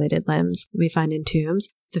articulated limbs we find in tombs.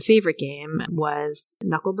 The favorite game was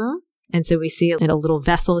Knucklebones. And so we see in a little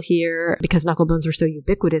vessel here, because Knucklebones were so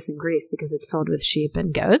ubiquitous in Greece because it's filled with sheep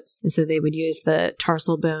and goats. And so they would use the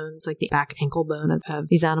tarsal bones, like the back ankle bone of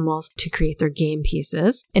these animals, to create their game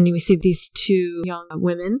pieces. And we see these two young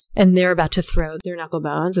women, and they're about to throw their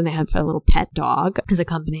Knucklebones, and they have a little pet dog is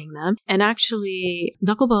accompanying them. And actually,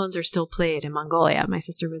 Knucklebones are still played in Mongolia. My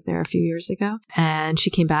sister was there a few years ago, and she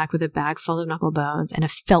came back with a bag full of Knucklebones and a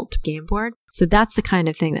felt game board. So that's the kind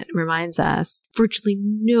of thing that reminds us virtually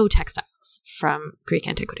no textiles from Greek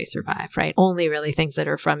antiquity survive, right? Only really things that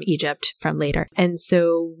are from Egypt from later. And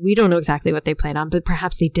so we don't know exactly what they played on, but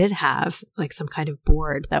perhaps they did have like some kind of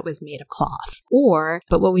board that was made of cloth.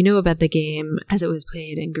 But what we know about the game as it was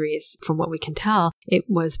played in Greece, from what we can tell, it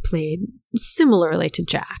was played similarly to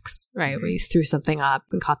jacks, right? Where you threw something up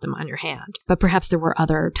and caught them on your hand. But perhaps there were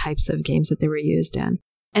other types of games that they were used in.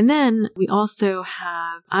 And then we also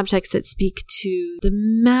have objects that speak to the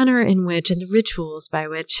manner in which and the rituals by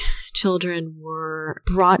which children were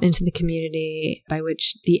brought into the community, by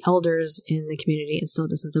which the elders in the community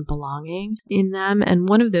instilled a sense of belonging in them. And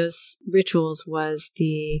one of those rituals was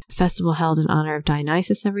the festival held in honor of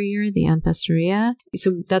Dionysus every year, the Anthesteria.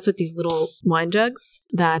 So that's what these little wine jugs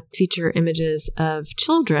that feature images of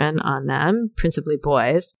children on them, principally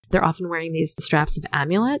boys. They're often wearing these straps of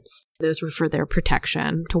amulets. Those were for their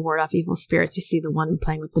protection, to ward off evil spirits. You see the one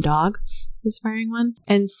playing with the dog is wearing one.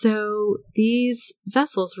 And so these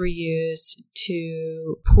vessels were used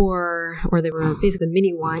to pour, or they were basically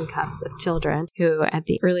mini wine cups of children who at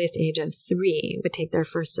the earliest age of 3 would take their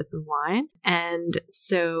first sip of wine. And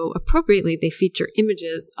so appropriately, they feature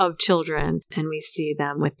images of children, and we see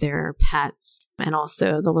them with their pets and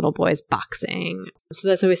also the little boys boxing. So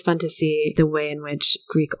that's always fun to see the way in which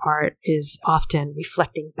Greek art is often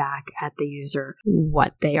reflecting back at the user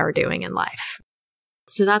what they are doing in life.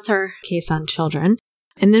 So that's our case on children.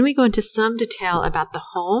 And then we go into some detail about the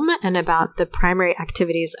home and about the primary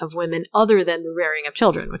activities of women other than the rearing of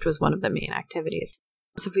children, which was one of the main activities.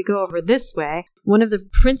 So if we go over this way, one of the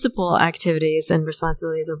principal activities and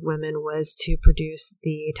responsibilities of women was to produce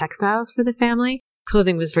the textiles for the family.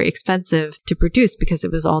 Clothing was very expensive to produce because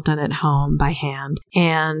it was all done at home by hand.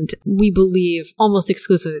 And we believe almost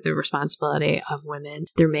exclusively the responsibility of women.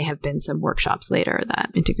 There may have been some workshops later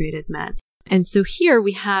that integrated men. And so here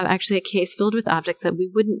we have actually a case filled with objects that we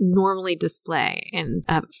wouldn't normally display in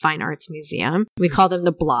a fine arts museum. We call them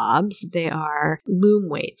the blobs. They are loom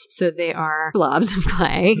weights. So they are blobs of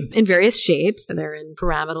clay in various shapes. They're in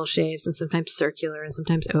pyramidal shapes and sometimes circular and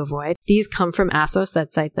sometimes ovoid. These come from Assos,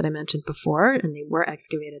 that site that I mentioned before, and they were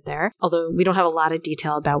excavated there. Although we don't have a lot of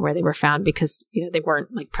detail about where they were found because, they weren't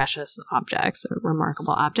like precious objects or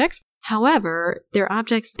remarkable objects. However, they're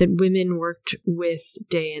objects that women worked with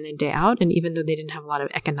day in and day out, and even though they didn't have a lot of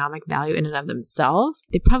economic value in and of themselves,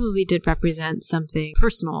 they probably did represent something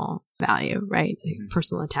personal value, right? Like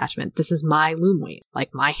personal attachment. This is my loom weight, like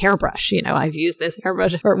my hairbrush, I've used this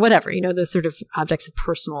hairbrush or whatever, those sort of objects of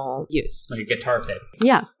personal use. Like a guitar pick.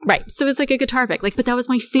 Yeah, right. So it's like a guitar pick, but that was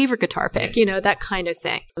my favorite guitar pick, that kind of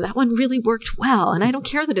thing. That one really worked well, and I don't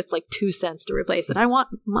care that it's like 2 cents to replace it. I want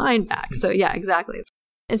mine back. So yeah, exactly.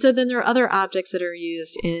 And so then there are other objects that are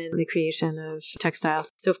used in the creation of textiles.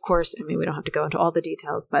 So of course, we don't have to go into all the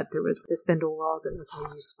details, but there was the spindle wheels, and that's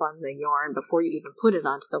how you spun the yarn before you even put it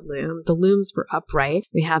onto the loom. The looms were upright.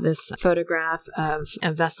 We have this photograph of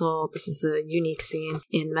a vessel. This is a unique scene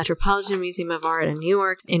in the Metropolitan Museum of Art in New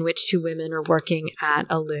York, in which 2 women are working at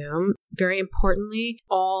a loom. Very importantly,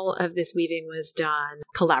 all of this weaving was done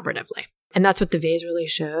collaboratively. And that's what the vase really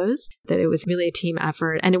shows, that it was really a team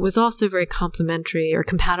effort. And it was also very complementary or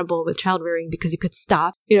compatible with child rearing because you could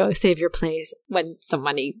stop, save your place when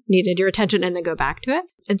somebody needed your attention and then go back to it.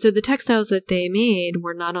 And so the textiles that they made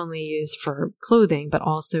were not only used for clothing, but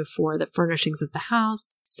also for the furnishings of the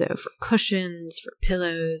house. So for cushions, for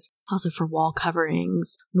pillows, also for wall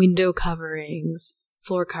coverings, window coverings,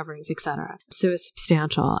 floor coverings, etc. So it's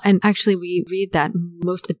substantial. And actually, we read that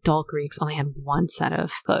most adult Greeks only had one set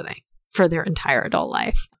of clothing for their entire adult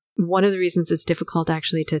life. One of the reasons it's difficult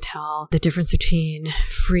actually to tell the difference between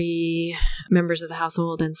free members of the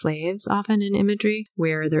household and slaves often in imagery,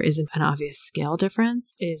 where there isn't an obvious scale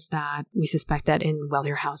difference, is that we suspect that in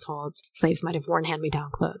wealthier households, slaves might have worn hand-me-down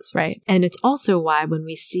clothes, right? And it's also why when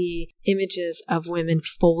we see images of women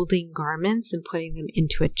folding garments and putting them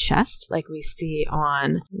into a chest, like we see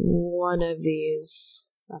on one of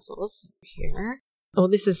these vessels here. Oh,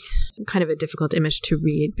 this is kind of a difficult image to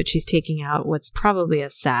read, but she's taking out what's probably a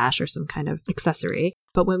sash or some kind of accessory.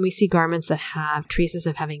 But when we see garments that have traces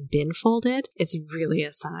of having been folded, it's really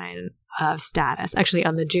a sign of status, actually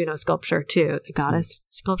on the Juno sculpture too, the goddess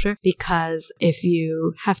sculpture, because if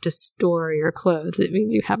you have to store your clothes, it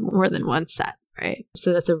means you have more than one set. Right.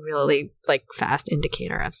 So that's a really fast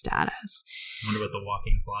indicator of status. I wonder what the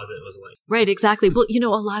walk-in closet was like. Right, exactly. Well,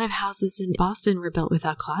 a lot of houses in Boston were built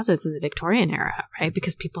without closets in the Victorian era, right?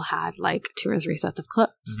 Because people had 2 or 3 sets of clothes.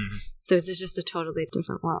 Mm-hmm. So this is just a totally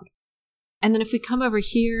different world. And then if we come over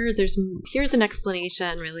here, here's an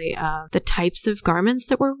explanation really of the types of garments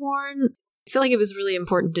that were worn. I feel like it was really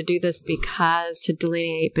important to do this because to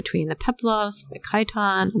delineate between the peplos, the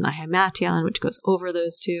chiton, and the hymation, which goes over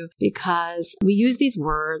those two, because we use these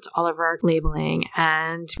words all over our labeling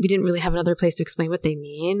and we didn't really have another place to explain what they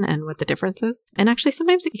mean and what the difference is. And actually,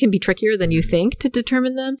 sometimes it can be trickier than you think to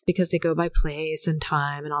determine them because they go by place and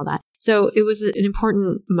time and all that. So it was an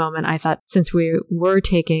important moment, I thought, since we were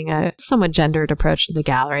taking a somewhat gendered approach to the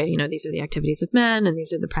gallery. These are the activities of men and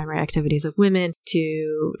these are the primary activities of women,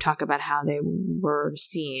 to talk about how they were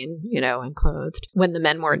seen, and clothed. When the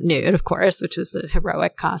men weren't nude, of course, which was a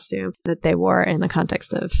heroic costume that they wore in the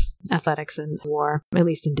context of athletics and war, at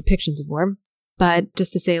least in depictions of war. But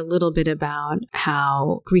just to say a little bit about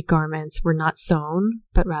how Greek garments were not sewn,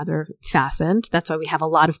 but rather fastened. That's why we have a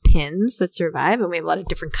lot of pins that survive, and we have a lot of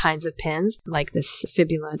different kinds of pins, like this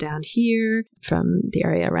fibula down here from the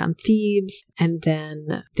area around Thebes, and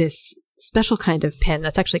then this special kind of pin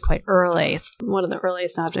that's actually quite early. It's one of the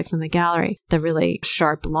earliest objects in the gallery, the really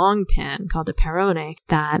sharp long pin called a perone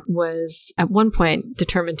that was at one point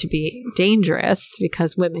determined to be dangerous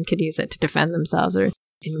because women could use it to defend themselves.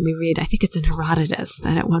 And we read, I think it's in Herodotus,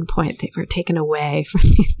 that at one point they were taken away from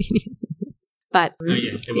the Athenians. But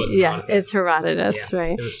it's Herodotus,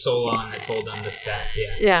 right? It was Solon that told them to step.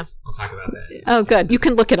 Yeah. We'll talk about that. Oh, good. You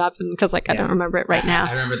can look it up because I don't remember it right now.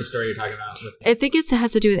 I remember the story you're talking about. I think it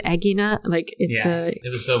has to do with Aegina. It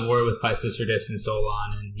was the war with Pisistratus and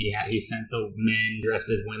Solon, and he sent the men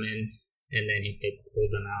dressed as women, and then they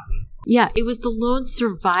pulled them out. It was the lone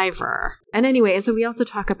survivor. And anyway, and so we also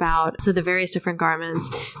talk about the various different garments,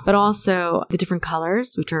 but also the different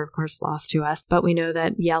colors, which are, of course, lost to us. But we know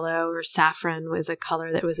that yellow or saffron was a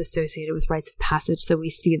color that was associated with rites of passage. So we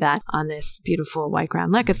see that on this beautiful white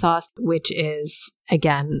ground lekythos, which is,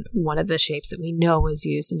 again, one of the shapes that we know was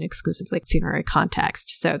used in exclusively funerary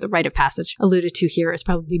context. So the rite of passage alluded to here is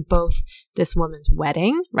probably both this woman's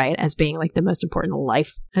wedding, right, as being the most important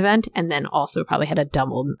life event, and then also probably had a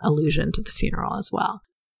double allusion to the funeral as well.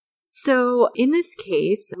 So in this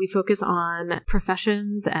case, we focus on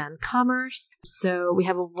professions and commerce. So we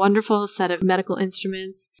have a wonderful set of medical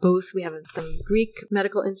instruments. We have some Greek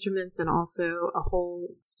medical instruments and also a whole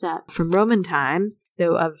set from Roman times,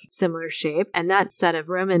 though of similar shape. And that set of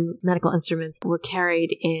Roman medical instruments were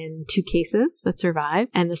carried in 2 cases that survive.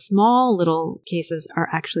 And the small little cases are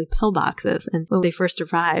actually pillboxes. And when they first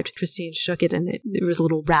arrived, Christine shook it and there was a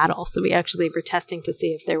little rattle. So we actually were testing to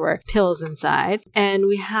see if there were pills inside. And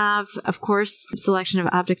we have, of course, a selection of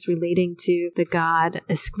objects relating to the god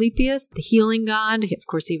Asclepius, the healing god. Of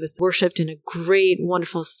course, he was worshipped in a great,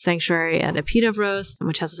 wonderful sanctuary at Epidavros,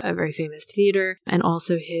 which has a very famous theater, and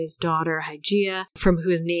also his daughter Hygeia, from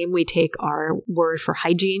whose name we take our word for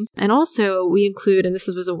hygiene. And also we include, and this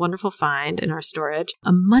was a wonderful find in our storage,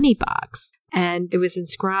 a money box. And it was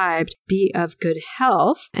inscribed, "Be of good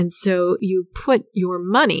health." And so you put your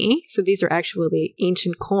money, so these are actually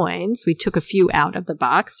ancient coins. We took a few out of the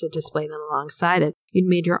box to display them alongside it. You'd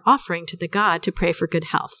made your offering to the god to pray for good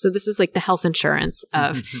health. So this is the health insurance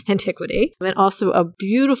of antiquity. And also a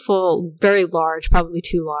beautiful, very large, probably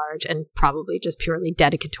too large, and probably just purely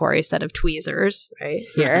dedicatory set of tweezers right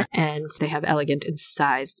here. And they have elegant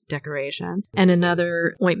incised decoration. And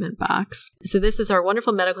another ointment box. So this is our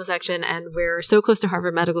wonderful medical section, and we're so close to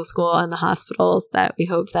Harvard Medical School and the hospitals that we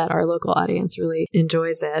hope that our local audience really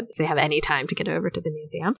enjoys it if they have any time to get over to the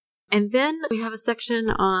museum. And then we have a section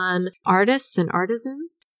on artists and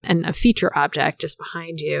artisans, and a feature object just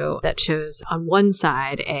behind you that shows on one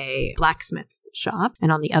side a blacksmith's shop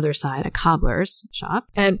and on the other side a cobbler's shop.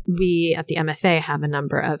 And we at the MFA have a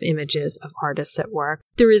number of images of artists at work.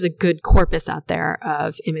 There is a good corpus out there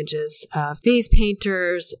of images of vase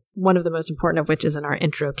painters, one of the most important of which is in our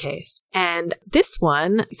intro case. And this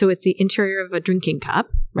one, so it's the interior of a drinking cup,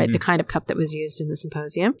 right? Mm-hmm. The kind of cup that was used in the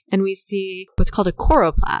symposium. And we see what's called a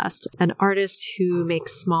choroplast, an artist who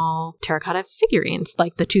makes small terracotta figurines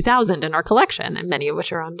like the 2000 in our collection, and many of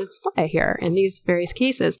which are on display here in these various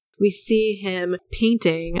cases. We see him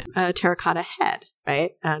painting a terracotta head,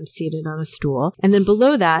 right? Seated on a stool. And then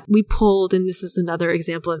below that, we pulled, and this is another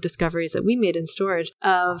example of discoveries that we made in storage,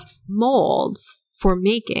 of molds for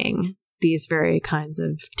making these very kinds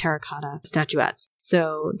of terracotta statuettes.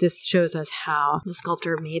 So this shows us how the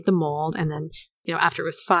sculptor made the mold and then, after it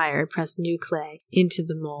was fired, pressed new clay into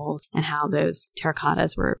the mold, and how those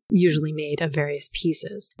terracottas were usually made of various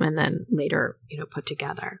pieces and then later, put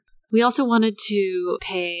together. We also wanted to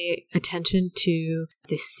pay attention to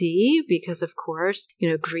the sea because, of course,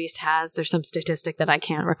 Greece there's some statistic that I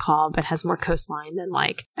can't recall, but has more coastline than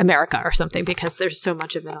like America or something because there's so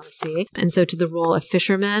much of it on the sea. And so to the role of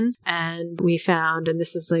fishermen, and we found, and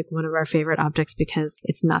this is like one of our favorite objects because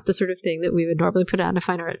it's not the sort of thing that we would normally put out in a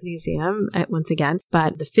fine art museum, once again,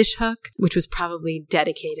 but the fish hook, which was probably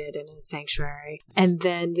dedicated in a sanctuary. And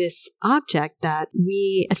then this object that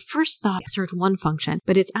we at first thought served one function,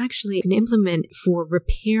 but it's actually an implement for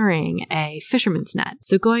repairing a fisherman's net.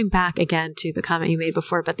 So going back again to the comment you made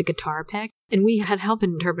before about the guitar pick, and we had help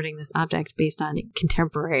in interpreting this object based on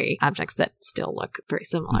contemporary objects that still look very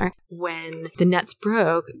similar. When the nets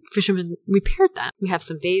broke, fishermen repaired them. We have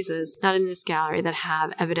some vases, not in this gallery, that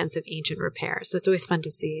have evidence of ancient repairs. So it's always fun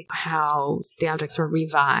to see how the objects were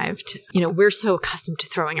revived. We're so accustomed to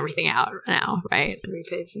throwing everything out now, right? And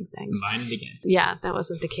replacing things. Combine it again. Yeah, that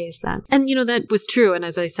wasn't the case then. And, that was true. And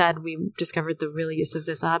as I said, we discovered the real use of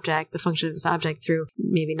this object, the function of this object through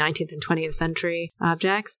maybe 19th and 20th century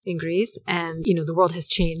objects in Greece. And, the world has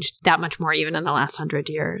changed that much more even in the last 100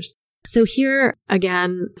 years. So here,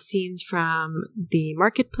 again, scenes from the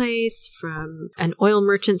marketplace, from an oil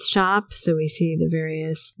merchant's shop. So we see the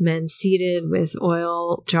various men seated with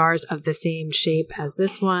oil jars of the same shape as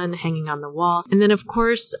this one hanging on the wall. And then, of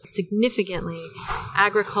course, significantly,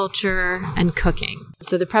 agriculture and cooking.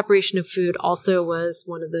 So the preparation of food also was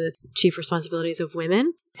one of the chief responsibilities of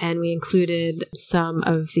women. And we included some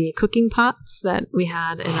of the cooking pots that we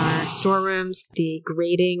had in our storerooms, the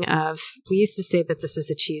grating of, we used to say that this was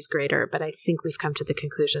a cheese grater, but I think we've come to the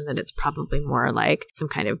conclusion that it's probably more like some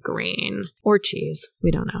kind of grain or cheese. We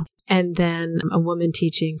don't know. And then a woman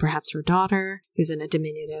teaching perhaps her daughter, who's in a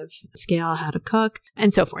diminutive scale, how to cook,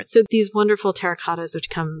 and so forth. So these wonderful terracottas, which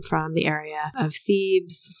come from the area of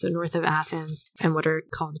Thebes, so north of Athens, and what are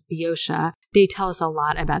called Boeotia, they tell us a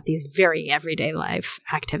lot about these very everyday life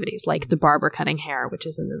activities, like the barber cutting hair, which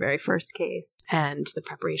is in the very first case, and the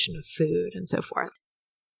preparation of food, and so forth.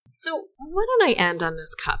 So why don't I end on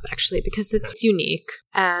this cup, actually, because it's unique,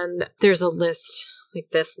 and there's a list like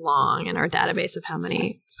this long in our database of how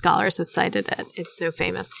many scholars have cited it. It's so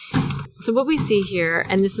famous. So what we see here,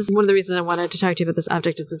 and this is one of the reasons I wanted to talk to you about this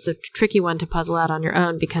object, is it's a tricky one to puzzle out on your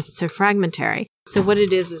own because it's so fragmentary. So what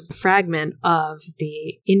it is a fragment of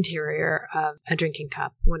the interior of a drinking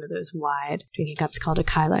cup, one of those wide drinking cups called a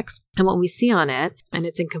kylix. And what we see on it, and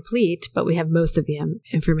it's incomplete, but we have most of the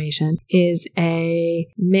information, is a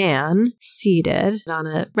man seated on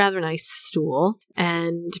a rather nice stool.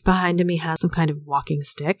 And behind him, he has some kind of walking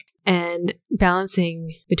stick. And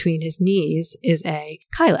balancing between his knees is a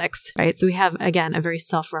kylix, right? So we have, again, a very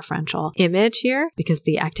self-referential image here because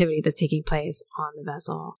the activity that's taking place on the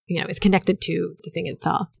vessel, is connected to the thing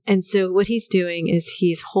itself. And so what he's doing is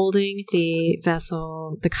he's holding the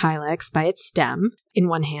vessel, the kylix, by its stem in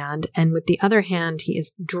one hand, and with the other hand, he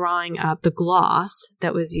is drawing up the gloss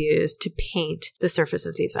that was used to paint the surface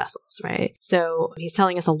of these vessels, right? So he's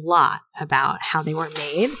telling us a lot about how they were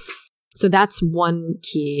made. So that's one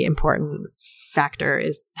key important factor,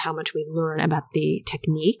 is how much we learn about the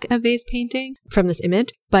technique of vase painting from this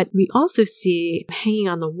image. But we also see hanging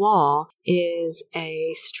on the wall is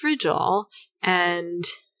a strigil, and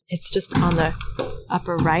it's just on the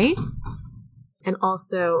upper right. And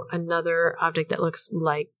also another object that looks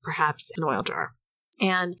like perhaps an oil jar.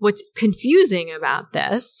 And what's confusing about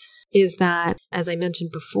this is that, as I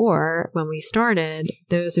mentioned before, when we started,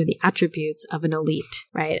 those are the attributes of an elite,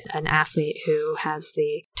 right? An athlete who has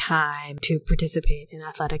the time to participate in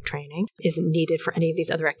athletic training isn't needed for any of these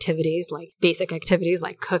other activities, like basic activities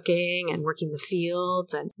like cooking and working the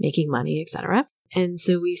fields and making money, etc. And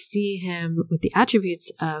so we see him with the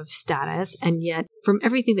attributes of status, and yet from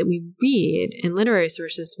everything that we read in literary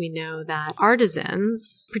sources, we know that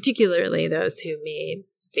artisans, particularly those who made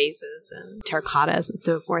vases and terracottas and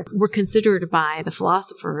so forth, were considered by the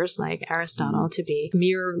philosophers like Aristotle to be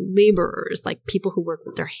mere laborers, like people who work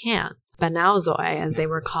with their hands. Banauzoi, as they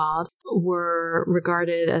were called, were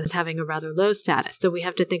regarded as having a rather low status. So we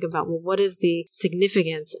have to think about, well, what is the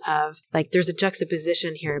significance of, there's a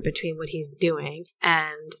juxtaposition here between what he's doing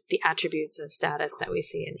and the attributes of status that we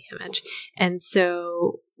see in the image. And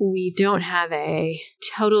so we don't have a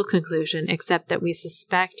total conclusion, except that we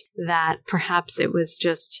suspect that perhaps it was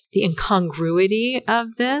just the incongruity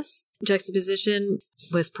of this juxtaposition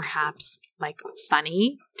was perhaps like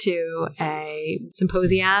funny to a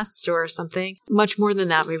symposiast or something. Much more than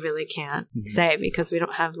that, we really can't say because we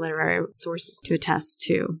don't have literary sources to attest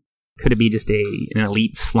to. Could it be just an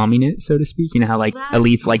elite slumming it, so to speak? You know how like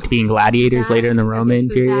elites liked being gladiators later in the Roman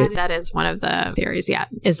period? That is one of the theories,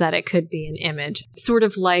 is that it could be an image. Sort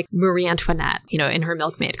of like Marie Antoinette, in her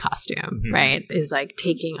milkmaid costume, right? Is like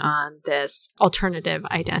taking on this alternative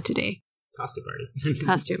identity.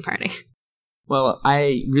 Costume party. Well,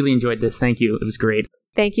 I really enjoyed this. Thank you. It was great.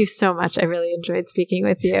 Thank you so much. I really enjoyed speaking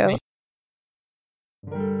with you.